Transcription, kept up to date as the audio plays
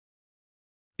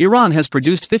Iran has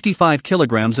produced 55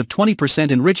 kilograms of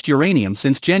 20% enriched uranium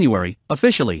since January,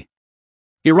 officially.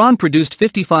 Iran produced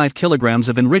 55 kilograms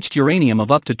of enriched uranium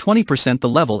of up to 20%, the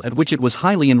level at which it was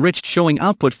highly enriched, showing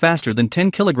output faster than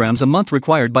 10 kilograms a month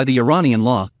required by the Iranian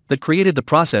law that created the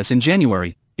process in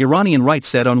January, Iranian Right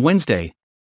said on Wednesday.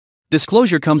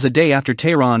 Disclosure comes a day after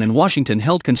Tehran and Washington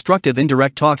held constructive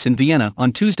indirect talks in Vienna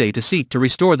on Tuesday to seek to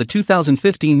restore the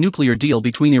 2015 nuclear deal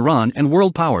between Iran and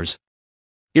world powers.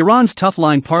 Iran's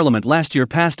tough-line parliament last year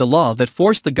passed a law that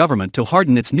forced the government to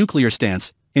harden its nuclear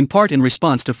stance, in part in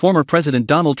response to former President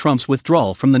Donald Trump's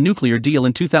withdrawal from the nuclear deal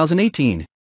in 2018.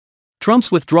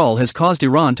 Trump's withdrawal has caused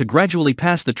Iran to gradually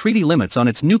pass the treaty limits on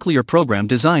its nuclear program,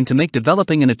 designed to make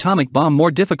developing an atomic bomb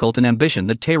more difficult, an ambition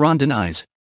that Tehran denies.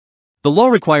 The law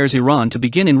requires Iran to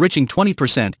begin enriching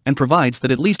 20% and provides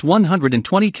that at least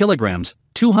 120 kilograms,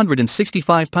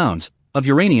 265 pounds, of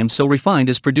uranium so refined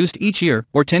is produced each year,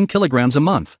 or 10 kilograms a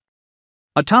month.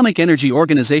 Atomic Energy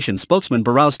Organization spokesman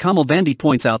Bahrouz Kamalvandi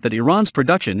points out that Iran's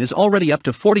production is already up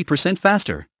to 40%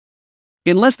 faster.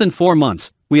 In less than 4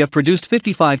 months, we have produced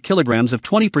 55 kilograms of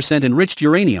 20% enriched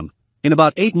uranium. In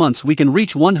about 8 months we can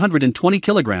reach 120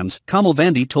 kilograms,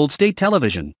 Kamalvandi told state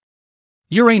television.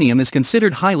 Uranium is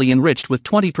considered highly enriched with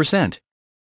 20%.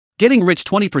 Getting rich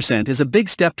 20% is a big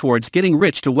step towards getting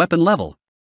rich to weapon level.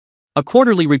 A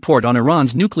quarterly report on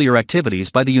Iran's nuclear activities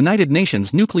by the United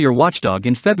Nations nuclear watchdog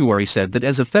in February said that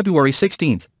as of February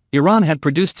 16, Iran had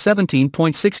produced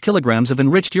 17.6 kilograms of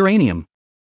enriched uranium.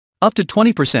 Up to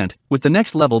 20%, with the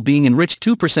next level being enriched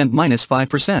 2% minus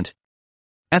 5%.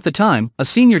 At the time, a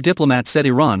senior diplomat said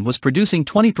Iran was producing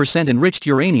 20% enriched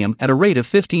uranium at a rate of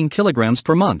 15 kilograms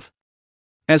per month.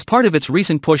 As part of its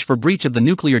recent push for breach of the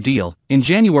nuclear deal, in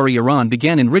January Iran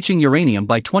began enriching uranium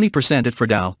by 20% at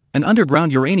Fordow, an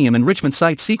underground uranium enrichment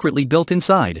site secretly built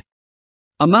inside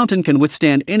a mountain can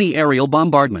withstand any aerial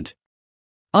bombardment.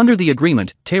 Under the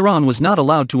agreement, Tehran was not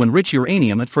allowed to enrich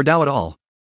uranium at Fordow at all.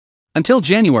 Until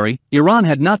January, Iran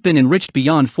had not been enriched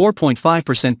beyond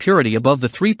 4.5% purity, above the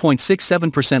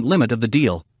 3.67% limit of the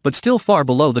deal, but still far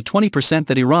below the 20%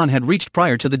 that Iran had reached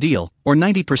prior to the deal, or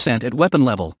 90% at weapon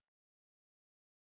level.